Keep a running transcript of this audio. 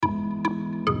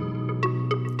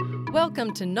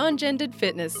Welcome to Non-Gendered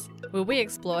Fitness, where we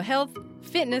explore health,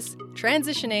 fitness,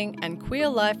 transitioning, and queer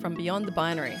life from beyond the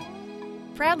binary.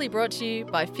 Proudly brought to you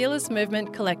by Fearless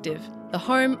Movement Collective, the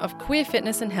home of queer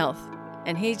fitness and health.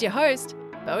 And here's your host,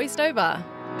 Bowie Stover.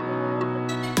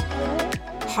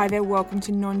 Hi there, welcome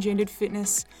to Non-Gendered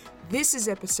Fitness. This is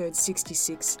episode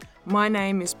 66. My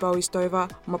name is Bowie Stover,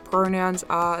 my pronouns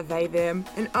are they, them,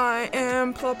 and I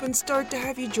am plop and stoked to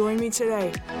have you join me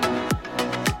today.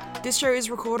 This show is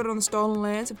recorded on the stolen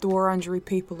lands of the Wurundjeri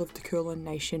people of the Kulin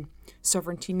Nation.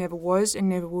 Sovereignty never was and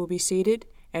never will be ceded,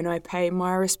 and I pay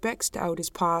my respects to elders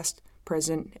past,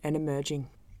 present, and emerging.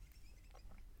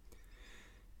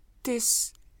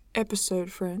 This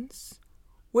episode, friends,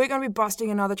 we're going to be busting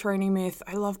another training myth.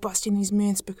 I love busting these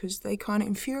myths because they kind of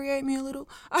infuriate me a little.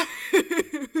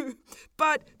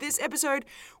 But this episode,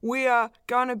 we are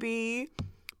going to be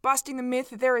busting the myth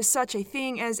that there is such a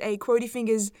thing as a quotey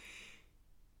fingers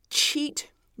cheat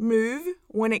move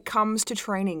when it comes to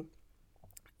training.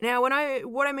 Now, what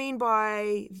I mean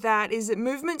by that is that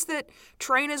movements that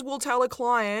trainers will tell a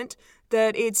client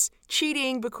that it's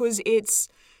cheating because it's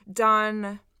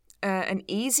done an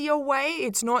easier way,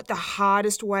 it's not the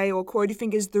hardest way, or quotey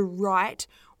fingers the right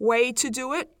way to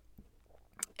do it.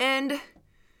 And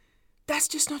that's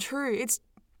just not true. It's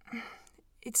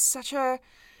such a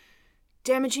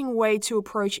damaging way to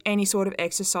approach any sort of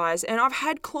exercise. And I've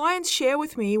had clients share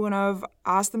with me when I've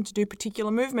asked them to do particular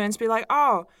movements, be like,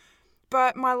 oh,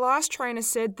 but my last trainer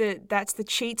said that that's the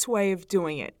cheats way of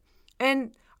doing it.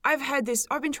 And I've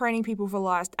been training people for the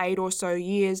last 8 or so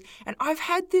years, and I've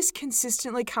had this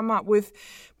consistently come up with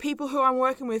people who I'm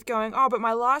working with going, oh, but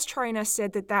my last trainer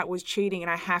said that that was cheating and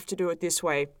I have to do it this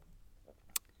way.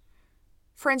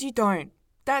 Friends, you don't.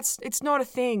 It's not a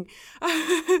thing.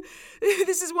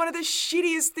 This is one of the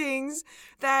shittiest things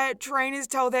that trainers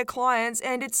tell their clients,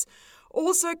 and it's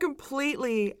also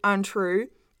completely untrue.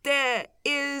 There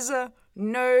is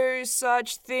no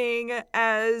such thing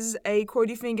as a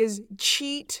quotey fingers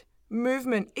cheat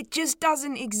movement. It just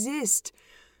doesn't exist.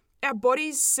 Our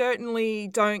bodies certainly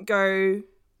don't go,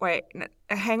 wait,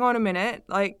 hang on a minute.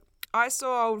 Like, I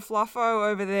saw old Fluffo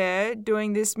over there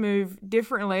doing this move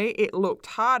differently. It looked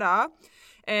harder,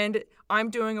 and I'm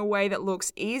doing a way that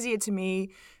looks easier to me.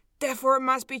 Therefore, it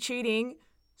must be cheating.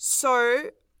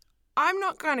 So I'm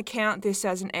not going to count this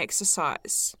as an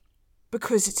exercise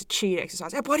because it's a cheat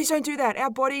exercise. Our bodies don't do that.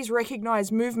 Our bodies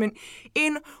recognize movement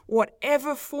in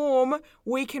whatever form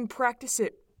we can practice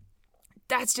it.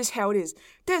 That's just how it is.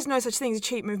 There's no such thing as a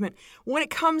cheat movement. When it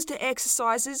comes to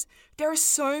exercises, there are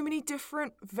so many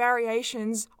different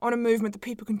variations on a movement that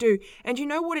people can do. And you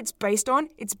know what it's based on?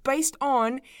 It's based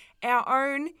on our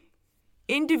own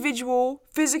individual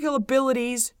physical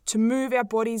abilities to move our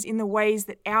bodies in the ways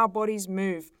that our bodies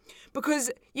move.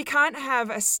 Because you can't have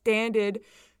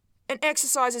an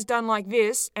exercise is done like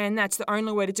this, and that's the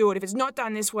only way to do it. If it's not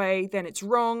done this way, then it's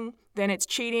wrong, then it's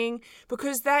cheating,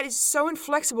 because that is so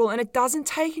inflexible and it doesn't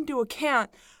take into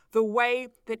account the way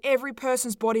that every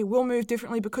person's body will move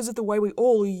differently because of the way we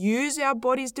all use our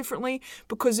bodies differently,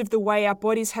 because of the way our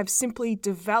bodies have simply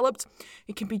developed.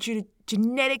 It can be due to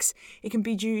genetics, it can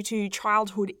be due to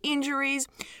childhood injuries.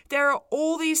 There are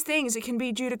all these things. It can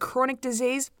be due to chronic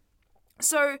disease.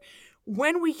 So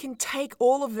when we can take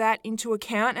all of that into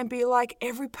account and be like,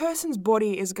 every person's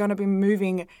body is going to be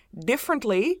moving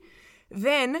differently,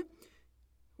 then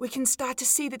we can start to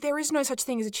see that there is no such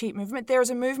thing as a cheat movement. There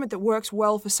is a movement that works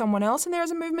well for someone else, and there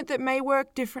is a movement that may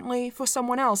work differently for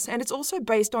someone else. And it's also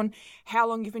based on how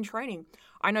long you've been training.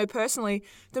 I know personally,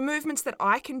 the movements that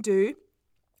I can do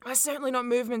are certainly not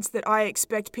movements that I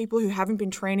expect people who haven't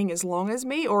been training as long as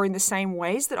me or in the same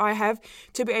ways that I have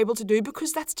to be able to do,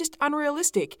 because that's just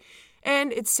unrealistic.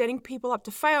 And it's setting people up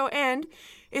to fail, and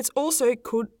it's also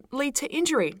could lead to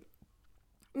injury.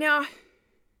 Now,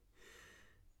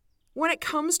 when it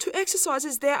comes to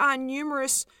exercises, there are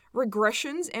numerous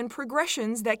regressions and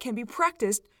progressions that can be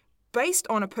practiced based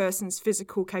on a person's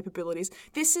physical capabilities.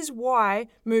 This is why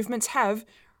movements have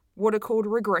what are called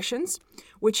regressions,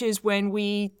 which is when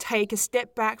we take a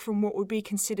step back from what would be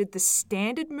considered the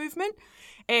standard movement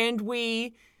and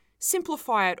we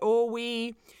simplify it, or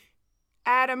we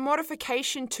add a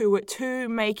modification to it to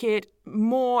make it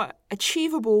more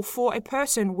achievable for a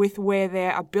person with where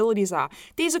their abilities are.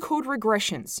 These are called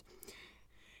regressions.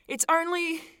 It's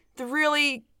only the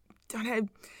really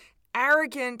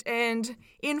arrogant and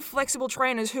inflexible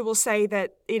trainers who will say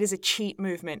that it is a cheat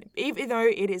movement, even though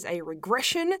it is a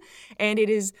regression and it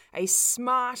is a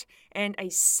smart and a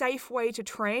safe way to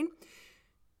train.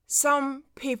 Some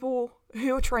people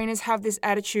who are trainers have this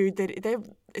attitude that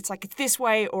it's like it's this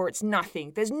way or it's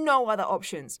nothing. There's no other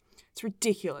options. It's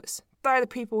ridiculous. They're the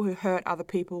people who hurt other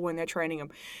people when they're training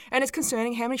them. And it's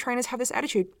concerning how many trainers have this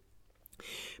attitude.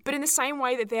 But in the same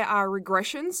way that there are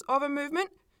regressions of a movement,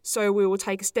 so we will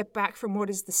take a step back from what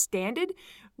is the standard,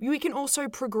 we can also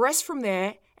progress from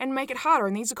there and make it harder.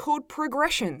 And these are called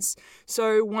progressions.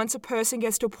 So once a person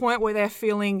gets to a point where they're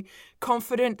feeling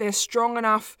confident, they're strong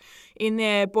enough in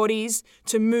their bodies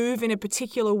to move in a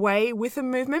particular way with a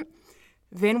movement,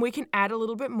 then we can add a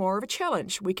little bit more of a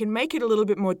challenge. We can make it a little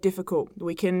bit more difficult.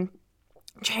 We can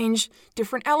change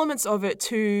different elements of it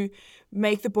to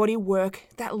make the body work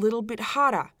that little bit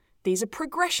harder. These are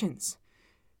progressions.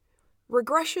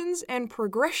 Regressions and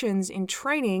progressions in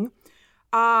training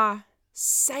are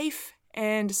safe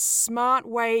and smart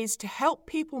ways to help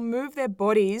people move their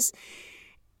bodies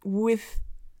with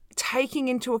taking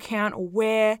into account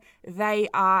where they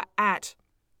are at.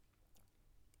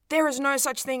 There is no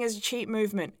such thing as a cheat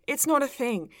movement. It's not a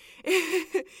thing.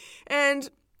 And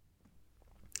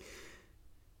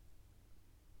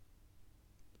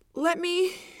let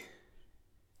me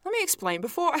explain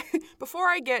before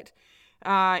I get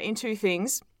into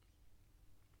things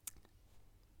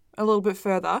a little bit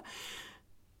further.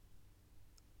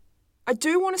 I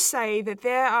do want to say that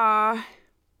there are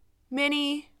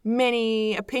many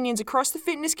opinions across the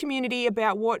fitness community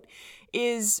about what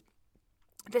is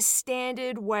the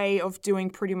standard way of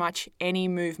doing pretty much any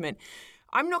movement.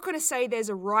 I'm not going to say there's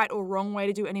a right or wrong way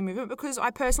to do any movement because I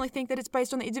personally think that it's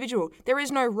based on the individual. There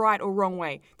is no right or wrong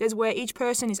way. There's where each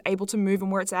person is able to move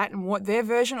and where it's at and what their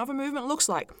version of a movement looks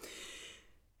like.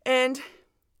 And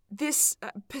this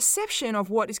perception of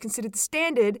what is considered the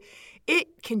standard,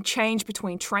 it can change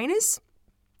between trainers.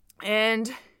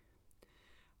 And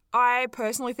I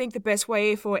personally think the best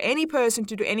way for any person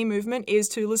to do any movement is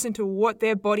to listen to what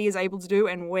their body is able to do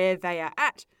and where they are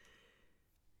at.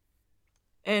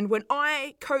 And when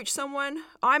I coach someone,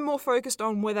 I'm more focused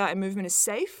on whether a movement is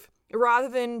safe rather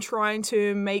than trying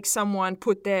to make someone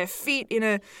put their feet in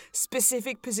a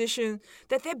specific position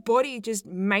that their body just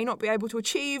may not be able to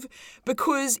achieve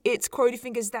because it's quoted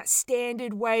fingers that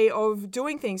standard way of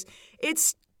doing things.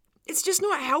 It's just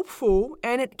not helpful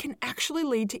and it can actually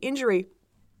lead to injury.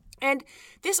 And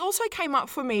this also came up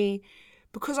for me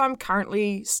because I'm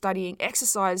currently studying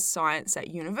exercise science at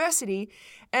university,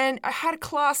 and I had a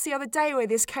class the other day where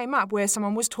this came up, where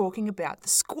someone was talking about the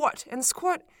squat. And the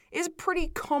squat is a pretty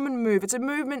common move. It's a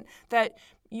movement that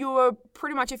you're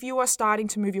pretty much, if you are starting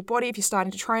to move your body, if you're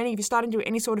starting to training, if you're starting to do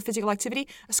any sort of physical activity,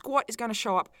 a squat is going to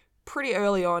show up pretty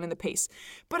early on in the piece.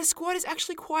 But a squat is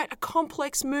actually quite a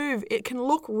complex move. It can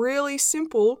look really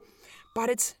simple, but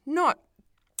it's not.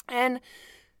 And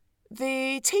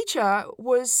the teacher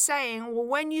was saying, well,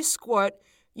 when you squat,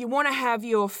 you want to have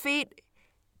your feet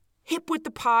hip-width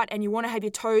apart and you want to have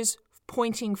your toes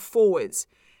pointing forwards.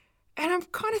 And I'm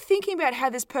kind of thinking about how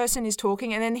this person is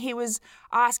talking, and then he was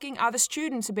asking other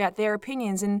students about their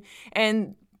opinions,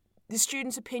 and the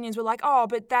students' opinions were like, oh,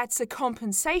 but that's a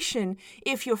compensation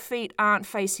if your feet aren't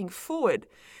facing forward.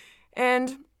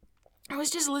 And I was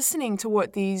just listening to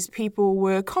what these people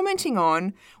were commenting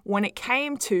on when it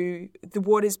came to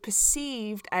what is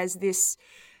perceived as this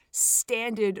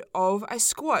standard of a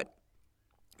squat.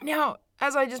 Now,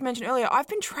 as I just mentioned earlier, I've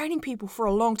been training people for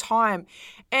a long time,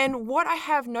 and what I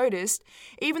have noticed,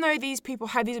 even though these people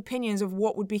have these opinions of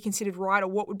what would be considered right or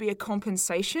what would be a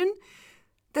compensation,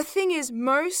 the thing is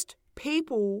most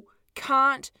people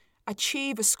can't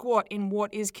achieve a squat in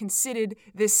what is considered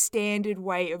the standard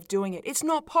way of doing it. It's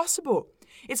not possible.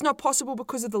 It's not possible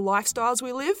because of the lifestyles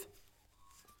we live.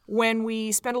 When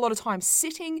we spend a lot of time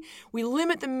sitting, we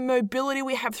limit the mobility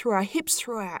we have through our hips,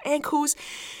 through our ankles.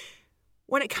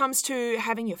 When it comes to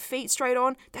having your feet straight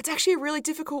on, that's actually a really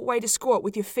difficult way to squat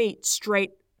with your feet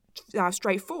straight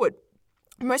forward.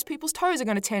 Most people's toes are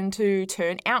going to tend to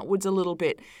turn outwards a little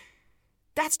bit.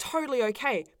 That's totally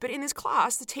okay. But in this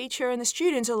class, the teacher and the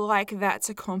students are like, that's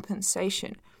a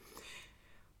compensation.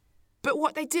 But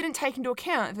what they didn't take into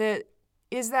account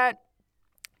is that,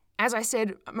 as I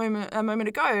said a moment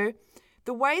ago,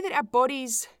 the way that our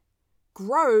bodies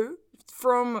grow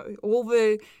from all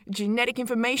the genetic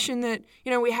information that,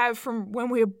 we have from when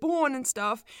we were born and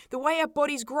stuff, the way our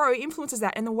bodies grow influences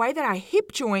that. And the way that our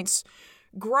hip joints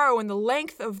grow and the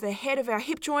length of the head of our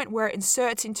hip joint where it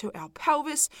inserts into our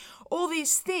pelvis, all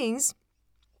these things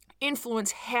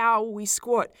influence how we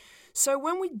squat. So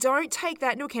when we don't take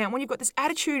that into account, when you've got this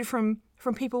attitude from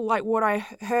people like what I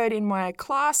heard in my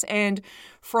class and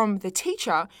from the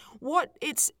teacher, what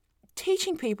it's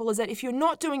teaching people is that if you're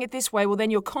not doing it this way, well,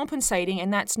 then you're compensating,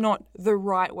 and that's not the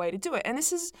right way to do it. And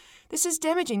this is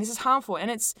damaging, this is harmful, and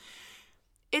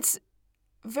it's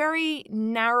very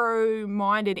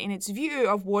narrow-minded in its view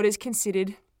of what is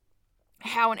considered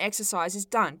how an exercise is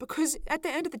done, because at the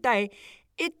end of the day,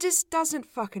 it just doesn't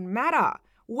fucking matter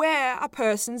where a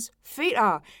person's feet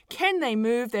are. Can they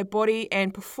move their body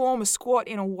and perform a squat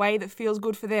in a way that feels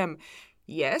good for them?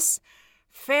 Yes.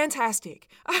 Fantastic.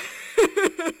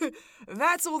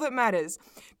 That's all that matters.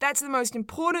 That's the most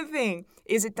important thing.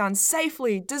 Is it done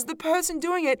safely? Does the person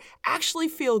doing it actually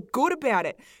feel good about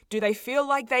it? Do they feel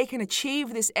like they can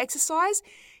achieve this exercise?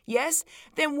 Yes,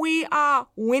 then we are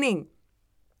winning.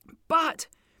 But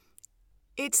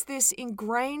it's this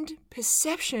ingrained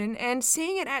perception, and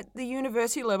seeing it at the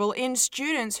university level in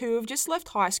students who have just left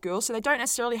high school, so they don't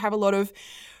necessarily have a lot of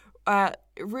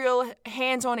real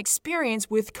hands-on experience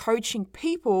with coaching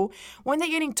people. When they're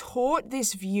getting taught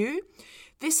this view,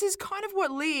 this is kind of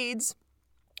what leads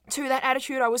to that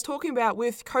attitude I was talking about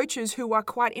with coaches who are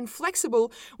quite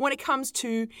inflexible when it comes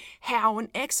to how an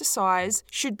exercise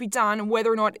should be done and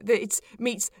whether or not it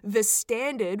meets the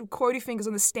standard, quoting fingers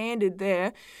on the standard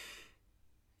there.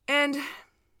 And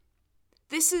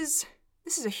this is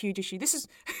a huge issue. This is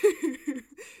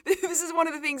this is one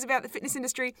of the things about the fitness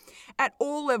industry at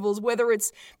all levels, whether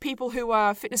it's people who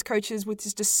are fitness coaches with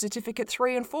just certificate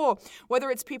 3 and 4, whether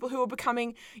it's people who are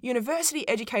becoming university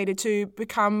educated to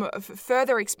become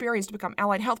further experienced, to become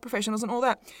allied health professionals and all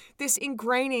that. This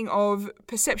ingraining of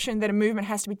perception that a movement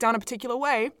has to be done a particular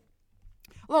way,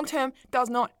 long term, does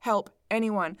not help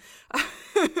anyone.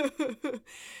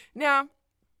 Now,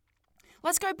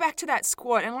 let's go back to that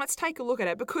squat and let's take a look at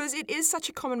it, because it is such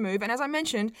a common move. And as I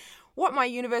mentioned, what my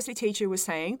university teacher was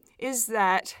saying is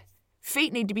that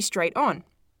feet need to be straight on.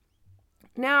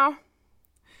 Now,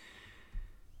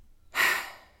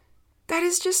 that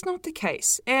is just not the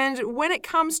case. And when it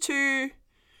comes to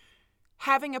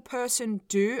having a person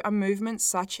do a movement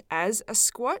such as a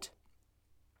squat,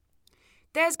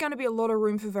 there's going to be a lot of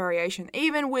room for variation,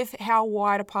 even with how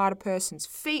wide apart a person's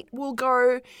feet will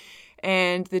go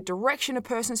and the direction a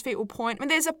person's feet will point. I mean,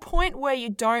 there's a point where you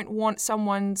don't want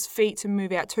someone's feet to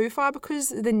move out too far because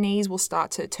the knees will start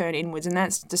to turn inwards, and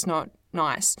that's just not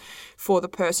nice for the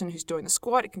person who's doing the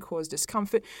squat. It can cause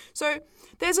discomfort. So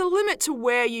there's a limit to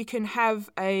where you can have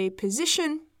a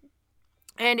position,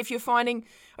 and if you're finding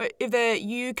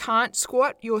you can't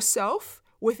squat yourself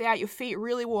without your feet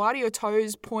really wide or your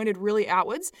toes pointed really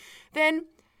outwards, then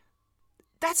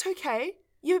that's okay.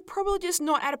 You're probably just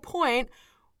not at a point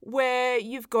where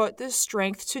you've got the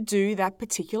strength to do that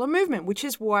particular movement, which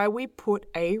is why we put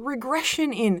a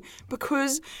regression in,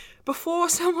 because before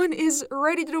someone is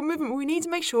ready to do a movement, we need to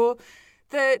make sure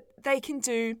that they can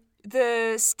do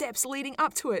the steps leading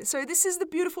up to it. So this is the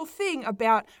beautiful thing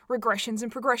about regressions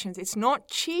and progressions. It's not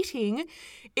cheating.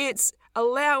 It's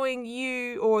allowing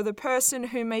you or the person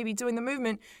who may be doing the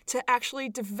movement to actually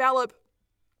develop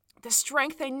the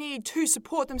strength they need to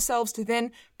support themselves to then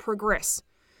progress.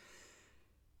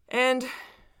 And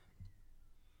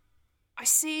I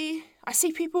see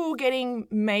people getting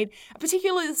made, I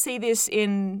particularly see this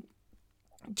in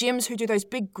gyms who do those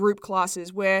big group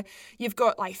classes where you've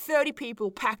got like 30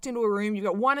 people packed into a room, you've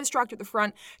got one instructor at the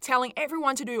front telling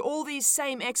everyone to do all these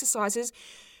same exercises,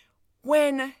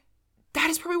 when that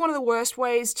is probably one of the worst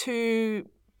ways to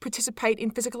participate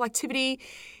in physical activity,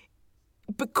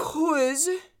 because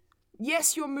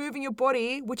yes, you're moving your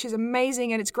body, which is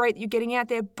amazing, and it's great that you're getting out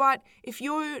there, but if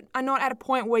you are not at a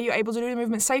point where you're able to do the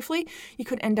movement safely, you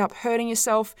could end up hurting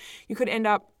yourself. You could end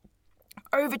up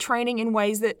overtraining in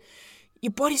ways that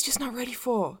your body's just not ready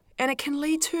for, and it can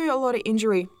lead to a lot of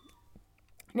injury.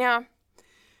 Now,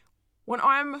 when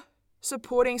I'm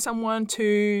supporting someone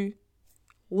to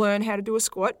learn how to do a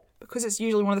squat, because it's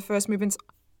usually one of the first movements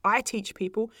I teach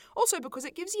people, also because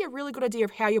it gives you a really good idea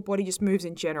of how your body just moves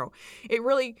in general. It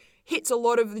really hits a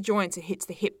lot of the joints. It hits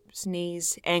the hips,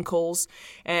 knees, ankles,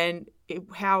 and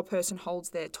how a person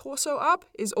holds their torso up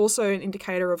is also an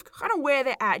indicator of kind of where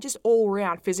they're at, just all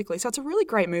around physically. So it's a really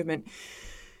great movement.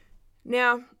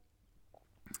 Now,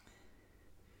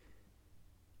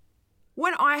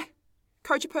 when I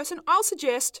coach a person, I'll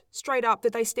suggest straight up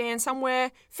that they stand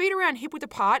somewhere, feet around hip width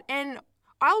apart, and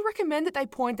I'll recommend that they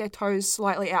point their toes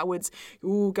slightly outwards,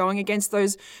 going against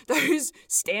those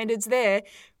standards there,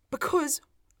 because,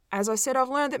 as I said, I've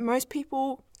learned that most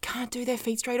people can't do their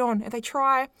feet straight on. If they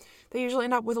try, they usually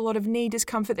end up with a lot of knee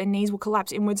discomfort. Their knees will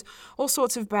collapse inwards. All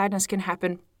sorts of badness can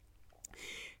happen.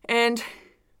 And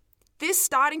this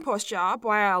starting posture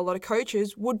by a lot of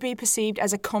coaches would be perceived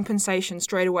as a compensation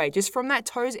straight away, just from that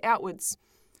toes outwards.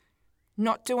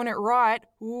 Not doing it right,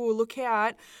 look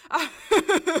out.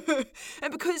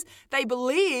 And because they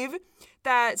believe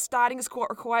that starting a squat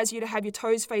requires you to have your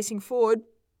toes facing forward,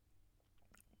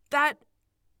 that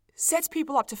sets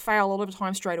people up to fail a lot of the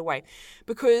time straight away,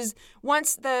 because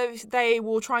once they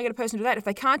will try and get a person to do that, if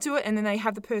they can't do it and then they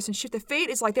have the person shift their feet,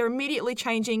 it's like they're immediately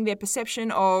changing their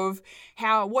perception of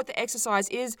what the exercise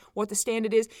is, what the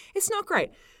standard is. It's not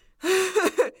great.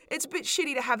 It's a bit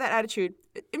shitty to have that attitude.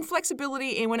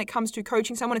 Inflexibility in when it comes to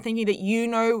coaching someone and thinking that you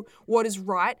know what is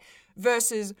right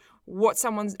versus what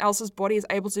someone else's body is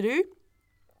able to do,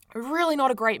 really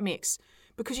not a great mix,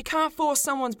 because you can't force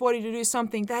someone's body to do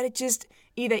something that it just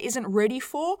either isn't ready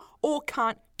for or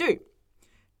can't do.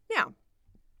 Now,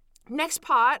 next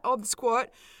part of the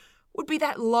squat would be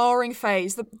that lowering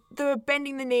phase, the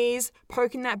bending the knees,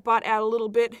 poking that butt out a little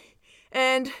bit,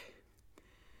 and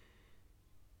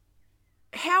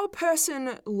how a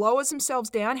person lowers themselves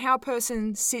down, how a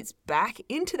person sits back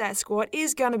into that squat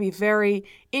is going to be very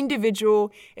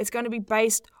individual. It's going to be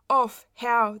based off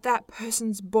how that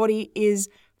person's body is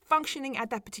functioning at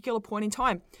that particular point in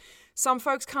time. Some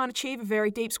folks can't achieve a very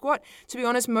deep squat. To be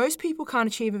honest, most people can't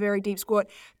achieve a very deep squat.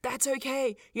 That's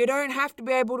okay. You don't have to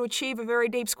be able to achieve a very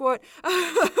deep squat.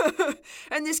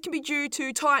 And this can be due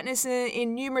to tightness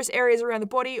in numerous areas around the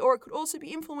body, or it could also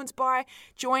be influenced by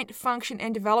joint function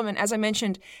and development. As I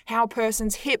mentioned, how a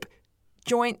person's hip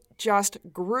joint just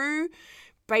grew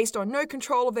based on no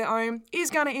control of their own is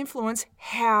going to influence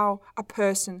how a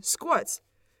person squats.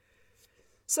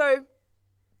 So,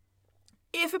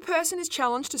 if a person is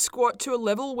challenged to squat to a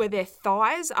level where their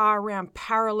thighs are around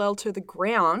parallel to the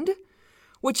ground,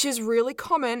 which is really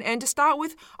common, and to start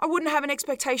with, I wouldn't have an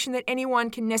expectation that anyone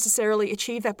can necessarily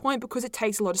achieve that point, because it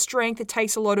takes a lot of strength, it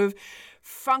takes a lot of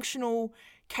functional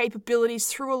capabilities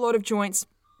through a lot of joints.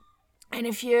 And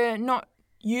if you're not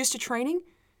used to training,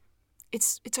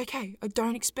 it's okay. I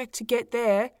don't expect to get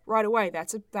there right away.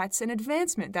 That's an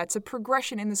advancement. That's a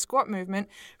progression in the squat movement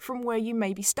from where you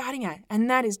may be starting at. And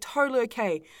that is totally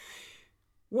okay.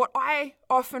 What I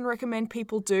often recommend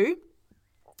people do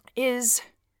is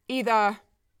either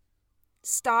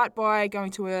start by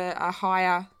going to a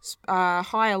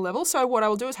higher level. So what I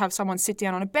will do is have someone sit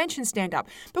down on a bench and stand up,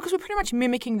 because we're pretty much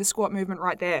mimicking the squat movement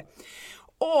right there.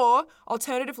 Or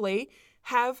alternatively,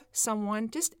 have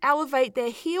someone just elevate their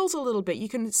heels a little bit. You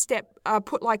can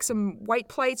put like some weight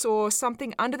plates or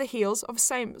something under the heels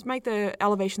make the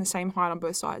elevation the same height on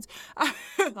both sides.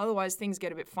 Otherwise, things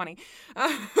get a bit funny, a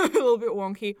little bit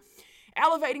wonky.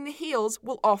 Elevating the heels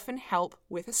will often help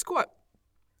with a squat.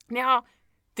 Now,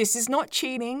 this is not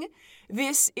cheating.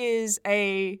 This is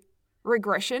a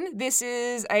regression. This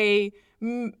is a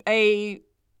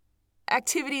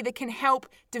activity that can help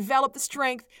develop the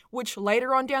strength, which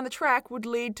later on down the track would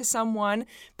lead to someone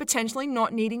potentially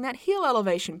not needing that heel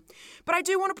elevation. But I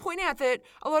do want to point out that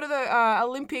a lot of the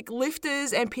Olympic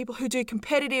lifters and people who do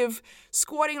competitive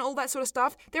squatting and all that sort of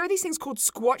stuff, there are these things called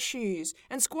squat shoes,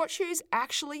 and squat shoes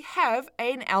actually have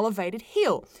an elevated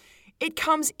heel. It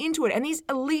comes into it, and these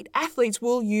elite athletes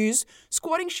will use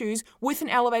squatting shoes with an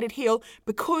elevated heel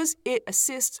because it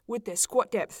assists with their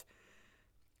squat depth.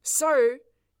 So,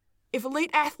 if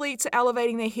elite athletes are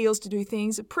elevating their heels to do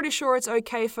things, I'm pretty sure it's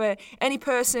okay for any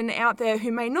person out there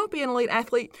who may not be an elite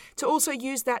athlete to also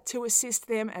use that to assist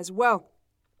them as well.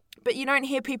 But you don't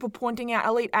hear people pointing out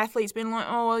elite athletes being like,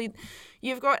 oh, well,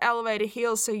 you've got elevated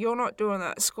heels, so you're not doing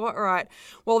that squat right,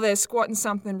 while they're squatting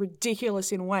something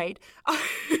ridiculous in weight.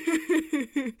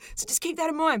 So just keep that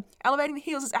in mind. Elevating the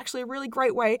heels is actually a really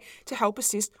great way to help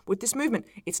assist with this movement.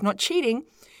 It's not cheating.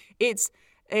 It's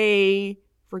a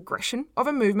regression of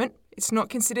a movement. It's not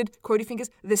considered, quotey fingers,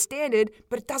 the standard,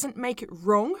 but it doesn't make it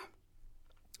wrong.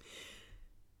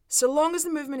 So long as the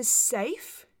movement is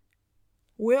safe,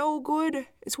 we're all good.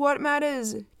 It's what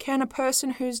matters. Can a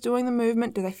person who's doing the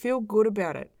movement, do they feel good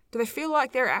about it? Do they feel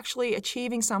like they're actually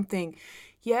achieving something?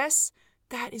 Yes,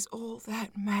 that is all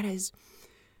that matters.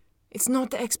 It's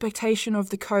not the expectation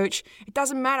of the coach. It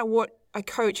doesn't matter what a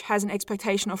coach has an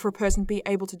expectation of for a person to be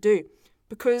able to do,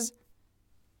 because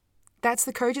that's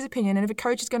the coach's opinion. And if a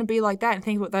coach is going to be like that and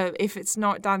think if it's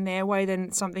not done their way,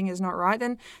 then something is not right,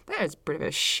 then they're a bit of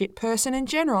a shit person in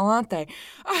general, aren't they?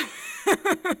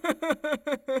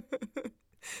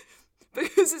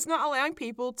 Because it's not allowing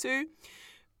people to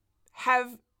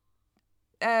have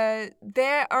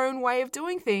their own way of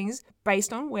doing things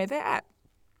based on where they're at.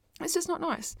 It's just not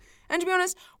nice. And to be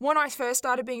honest, when I first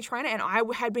started being a trainer and I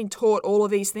had been taught all of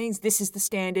these things, this is the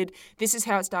standard, this is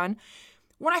how it's done.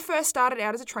 When I first started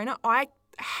out as a trainer, I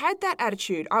had that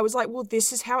attitude. I was like, well,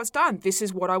 this is how it's done. This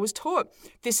is what I was taught.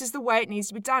 This is the way it needs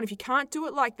to be done. If you can't do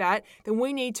it like that, then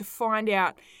we need to find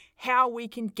out how we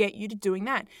can get you to doing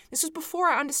that. This was before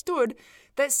I understood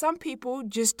that some people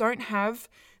just don't have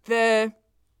the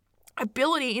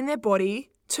ability in their body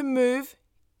to move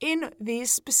in these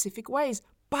specific ways.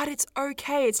 but it's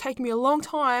okay. It's taken me a long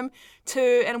time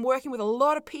and I'm working with a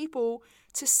lot of people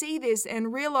to see this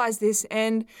and realize this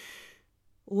and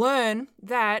learn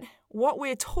that what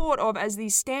we're taught of as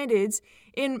these standards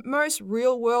in most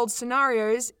real world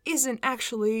scenarios isn't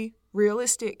actually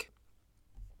realistic.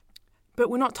 But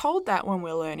we're not told that when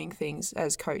we're learning things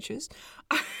as coaches.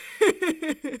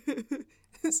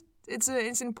 It's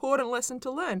an important lesson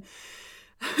to learn.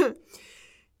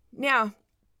 Now,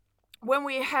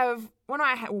 we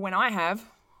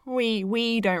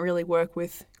don't really work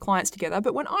with clients together,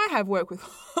 but when I have worked with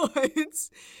clients,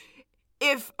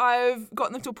 if I've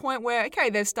gotten them to a point where, okay,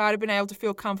 they've started being able to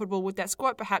feel comfortable with that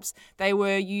squat, perhaps they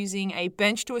were using a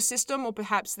bench to assist them, or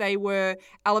perhaps they were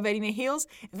elevating their heels,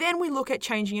 then we look at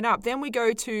changing it up. Then we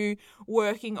go to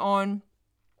working on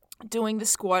doing the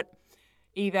squat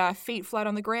either feet flat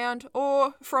on the ground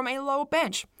or from a lower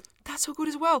bench. That's all good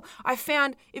as well. I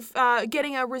found if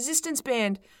getting a resistance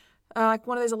band, like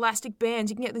one of those elastic bands,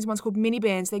 you can get these ones called mini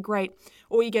bands. They're great.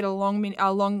 Or you get a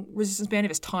long resistance band if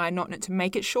it's tie a knot in it to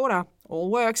make it shorter. All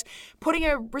works. Putting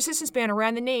a resistance band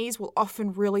around the knees will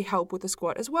often really help with the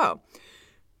squat as well,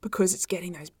 because it's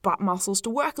getting those butt muscles to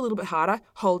work a little bit harder,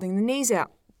 holding the knees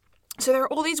out. So there are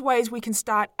all these ways we can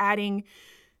start adding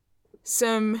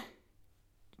some,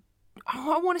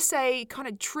 I want to say, kind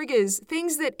of triggers,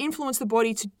 things that influence the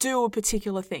body to do a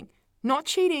particular thing. Not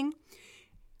cheating.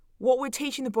 What we're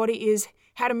teaching the body is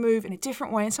how to move in a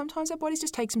different way, and sometimes our bodies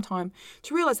just take some time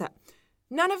to realize that.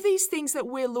 None of these things that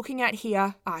we're looking at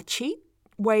here are cheat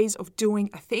ways of doing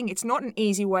a thing. It's not an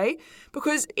easy way,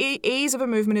 because ease of a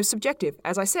movement is subjective.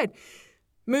 As I said,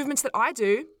 movements that I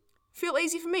do feel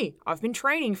easy for me. I've been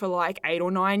training for like 8 or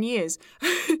 9 years.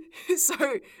 So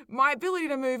my ability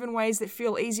to move in ways that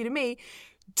feel easy to me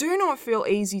do not feel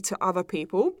easy to other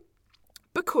people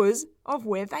because of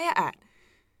where they are at.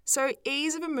 So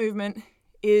ease of a movement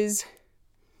is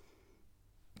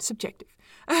subjective.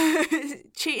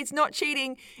 It's not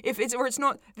cheating it's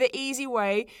not the easy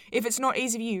way if it's not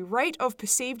easy for you. Rate of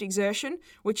perceived exertion,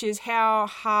 which is how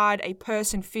hard a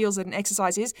person feels that an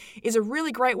exercise is a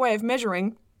really great way of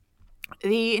measuring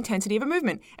the intensity of a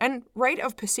movement. And rate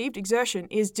of perceived exertion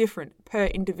is different per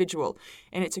individual.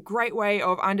 And it's a great way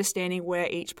of understanding where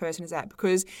each person is at.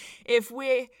 Because if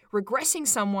we're regressing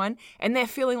someone and they're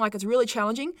feeling like it's really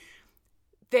challenging,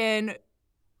 then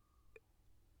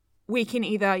we can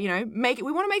either,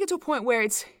 we want to make it to a point where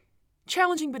it's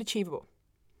challenging but achievable.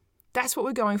 That's what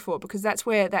we're going for, because that's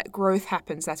where that growth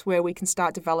happens. That's where we can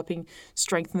start developing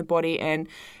strength in the body and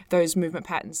those movement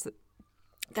patterns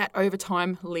that over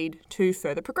time lead to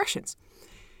further progressions.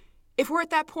 If we're at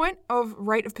that point of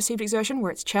rate of perceived exertion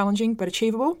where it's challenging but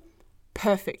achievable,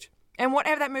 perfect. And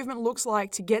whatever that movement looks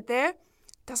like to get there,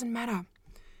 doesn't matter.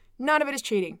 None of it is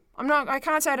cheating. I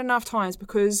can't say it enough times,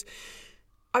 because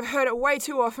I've heard it way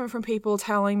too often from people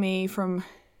telling me, from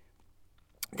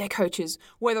their coaches,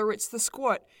 whether it's the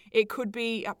squat, it could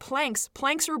be planks.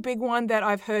 Planks are a big one that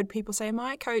I've heard people say.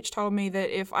 My coach told me that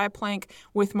if I plank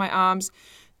with my arms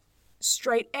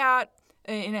straight out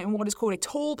in what is called a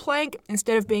tall plank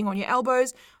instead of being on your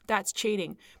elbows, that's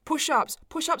cheating.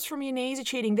 Push-ups from your knees are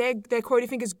cheating. They're quoting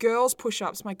fingers, girls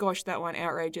push-ups. My gosh, that one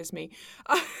outrages me.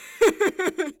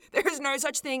 There is no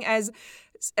such thing as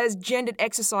gendered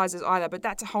exercises either, but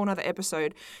that's a whole nother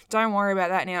episode. Don't worry about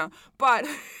that now. But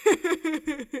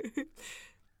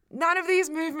none of these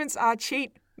movements are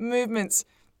cheat movements.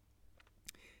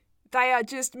 They are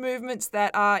just movements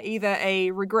that are either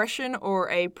a regression or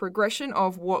a progression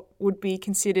of what would be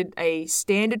considered a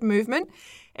standard movement,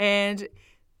 and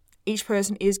each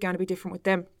person is going to be different with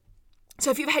them. So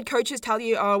if you've had coaches tell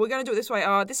you, we're going to do it this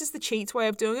way, this is the cheats way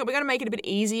of doing it, we're going to make it a bit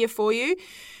easier for you,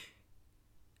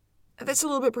 that's a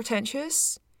little bit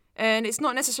pretentious, and it's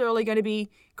not necessarily going to be,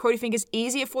 quoting fingers,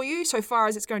 easier for you so far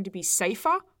as it's going to be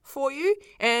safer for you,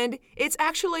 and it's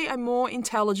actually a more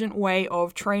intelligent way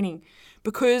of training,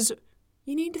 because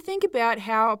you need to think about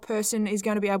how a person is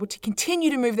going to be able to continue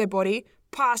to move their body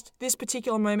past this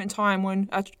particular moment in time when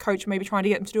a coach may be trying to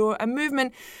get them to do a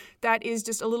movement that is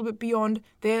just a little bit beyond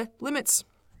their limits.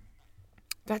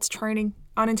 That's training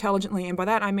unintelligently, and by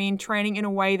that I mean training in a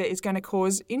way that is going to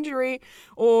cause injury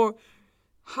or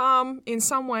harm in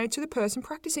some way to the person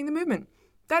practicing the movement.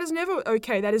 That is never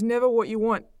okay. That is never what you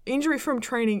want. Injury from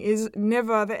training is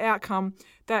never the outcome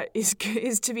that is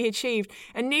to be achieved,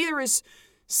 and neither is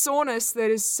soreness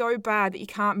that is so bad that you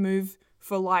can't move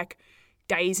for like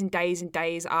days and days and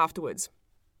days afterwards.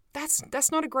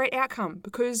 That's not a great outcome,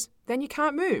 because then you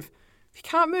can't move. If you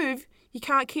can't move, you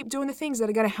can't keep doing the things that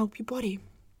are going to help your body.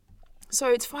 So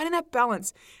it's finding that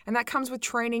balance, and that comes with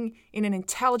training in an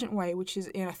intelligent way, which is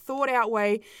in a thought out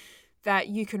way that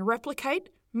you can replicate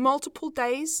multiple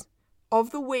days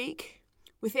of the week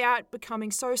without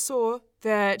becoming so sore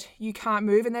that you can't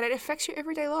move and that it affects your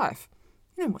everyday life.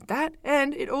 You don't want that.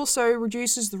 And it also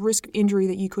reduces the risk of injury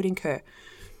that you could incur.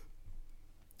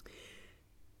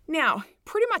 Now,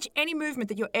 pretty much any movement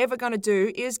that you're ever going to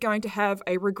do is going to have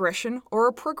a regression or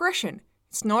a progression.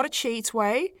 It's not a cheats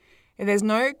way, and there's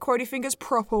no quotey fingers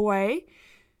proper way,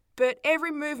 but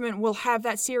every movement will have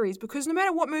that series, because no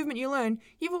matter what movement you learn,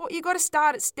 you've got to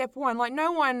start at step one. Like,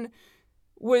 no one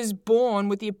was born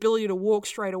with the ability to walk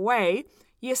straight away.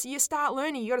 Yes, you start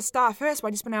learning. You got to start first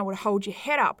by just being able to hold your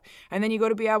head up, and then you got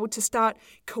to be able to start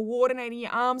coordinating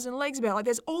your arms and legs about. Like,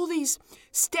 there's all these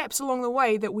steps along the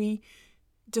way that we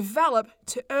develop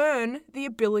to earn the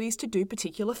abilities to do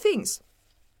particular things.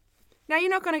 Now, you're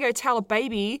not going to go tell a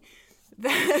baby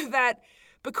that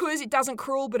because it doesn't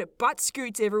crawl but it butt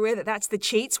scoots everywhere, that's the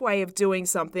cheats way of doing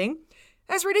something.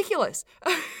 That's ridiculous.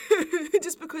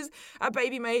 Just because a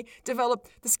baby may develop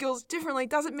the skills differently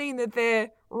doesn't mean that they're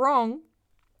wrong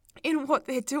in what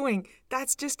they're doing.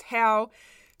 That's just how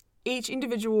each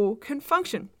individual can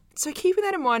function. So keeping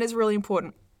that in mind is really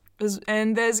important.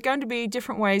 And there's going to be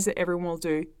different ways that everyone will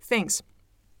do things.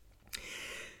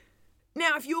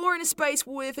 Now, if you're in a space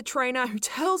with a trainer who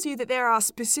tells you that there are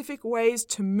specific ways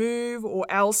to move, or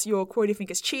else you're quoting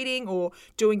fingers cheating or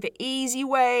doing the easy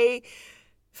way,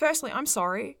 firstly, I'm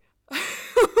sorry.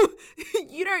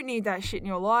 You don't need that shit in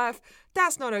your life.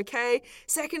 That's not okay.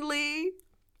 Secondly,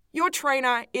 your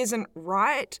trainer isn't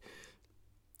right.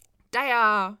 They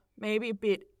are maybe a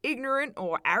bit ignorant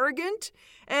or arrogant,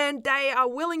 and they are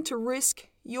willing to risk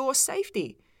your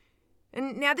safety.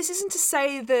 And now, this isn't to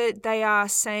say that they are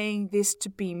saying this to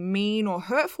be mean or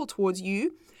hurtful towards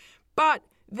you, but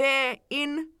their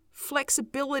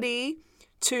inflexibility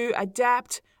to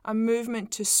adapt a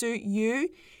movement to suit you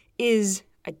is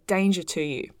a danger to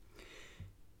you.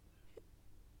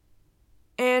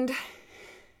 And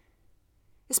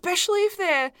especially if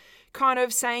they're kind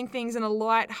of saying things in a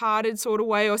light-hearted sort of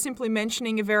way, or simply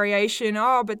mentioning a variation,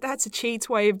 oh, but that's a cheats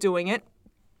way of doing it.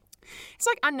 It's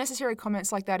like unnecessary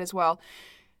comments like that as well.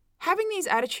 Having these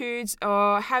attitudes,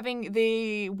 or having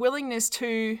the willingness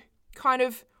to kind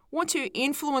of want to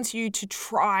influence you to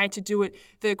try to do it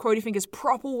the quotey fingers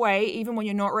proper way, even when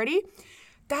you're not ready,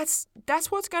 that's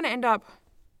what's going to end up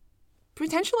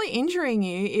potentially injuring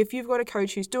you if you've got a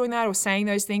coach who's doing that or saying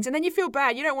those things, and then you feel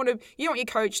bad. You don't want your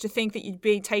coach to think that you'd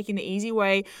be taking the easy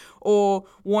way or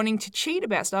wanting to cheat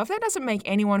about stuff. That doesn't make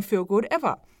anyone feel good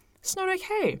ever. It's not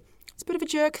okay. It's a bit of a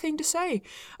jerk thing to say.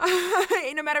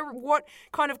 No matter what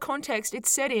kind of context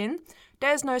it's set in,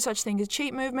 there's no such thing as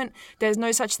cheat movement. There's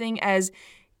no such thing as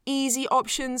easy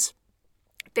options.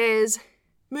 There's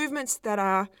movements that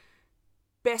are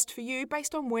best for you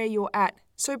based on where you're at.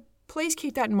 So please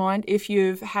keep that in mind if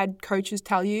you've had coaches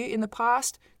tell you in the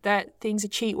past that things are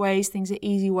cheat ways, things are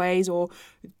easy ways, or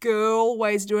girl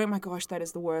ways of doing it. My gosh, that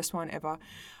is the worst one ever.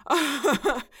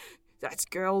 That's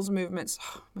girls' movements.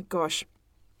 Oh my gosh.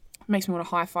 Makes me want to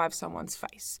high-five someone's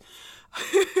face.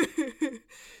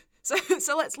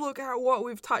 So let's look at what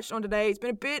we've touched on today. It's been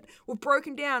a bit, we've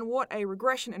broken down what a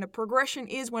regression and a progression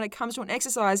is when it comes to an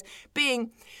exercise,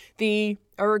 being a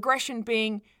regression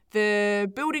being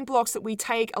the building blocks that we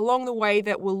take along the way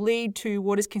that will lead to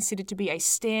what is considered to be a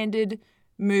standard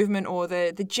movement, or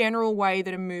the general way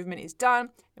that a movement is done.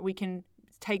 We can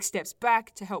take steps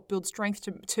back to help build strength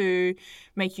to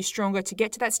make you stronger to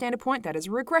get to that standard point. That is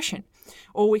a regression.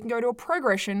 Or we can go to a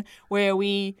progression where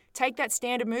we take that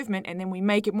standard movement and then we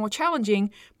make it more challenging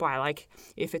by, like,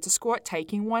 if it's a squat,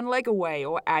 taking one leg away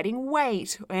or adding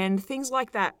weight and things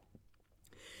like that.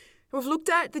 We've looked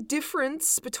at the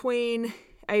difference between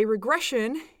a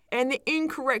regression and the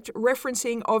incorrect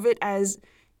referencing of it as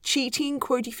cheating,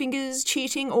 quotey fingers,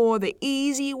 cheating, or the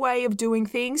easy way of doing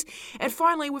things. And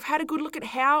finally, we've had a good look at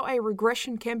how a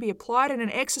regression can be applied in an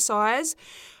exercise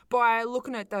by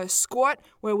looking at the squat,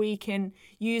 where we can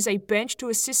use a bench to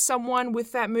assist someone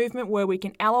with that movement, where we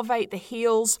can elevate the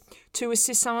heels to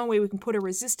assist someone, where we can put a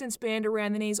resistance band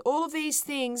around the knees. All of these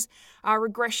things are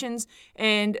regressions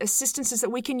and assistances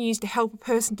that we can use to help a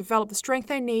person develop the strength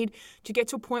they need to get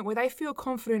to a point where they feel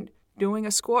confident doing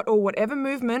a squat or whatever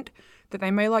movement that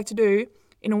they may like to do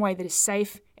in a way that is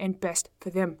safe and best for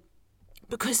them.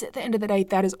 Because at the end of the day,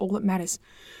 that is all that matters.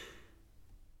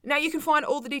 Now, you can find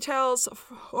all the details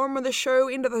on the show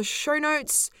into the show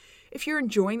notes. If you're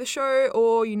enjoying the show,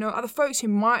 or you know other folks who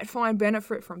might find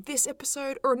benefit from this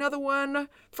episode or another one,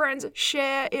 friends,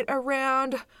 share it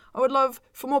around. I would love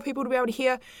for more people to be able to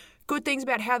hear good things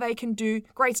about how they can do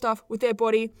great stuff with their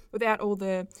body without all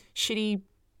the shitty,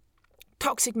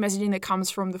 toxic messaging that comes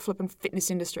from the flippin' fitness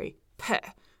industry.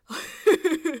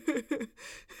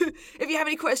 If you have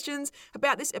any questions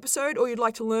about this episode or you'd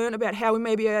like to learn about how we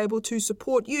may be able to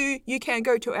support you, you can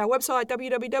go to our website,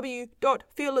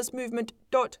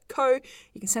 www.fearlessmovement.co.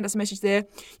 You can send us a message there.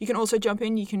 You can also jump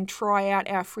in, you can try out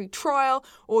our free trial,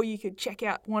 or you could check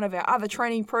out one of our other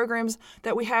training programs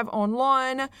that we have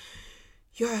online.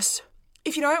 Yes.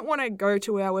 If you don't want to go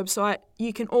to our website,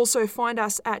 you can also find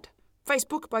us at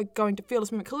Facebook by going to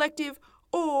Fearless Movement Collective,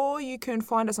 or you can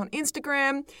find us on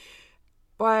Instagram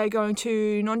by going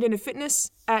to Non-Gender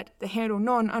Fitness at the handle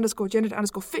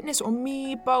non_gendered_fitness, or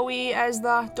me, Bowie, as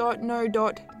the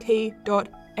 .no.t.nb.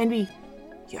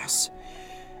 Yes.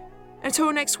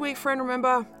 Until next week, friend,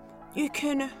 remember, you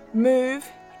can move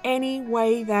any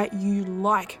way that you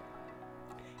like.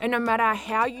 And no matter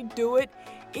how you do it,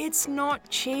 it's not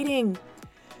cheating.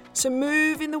 So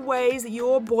move in the ways that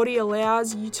your body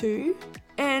allows you to,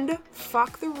 and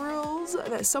fuck the rules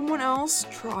that someone else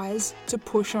tries to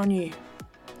push on you.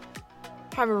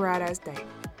 Have a rad-ass day.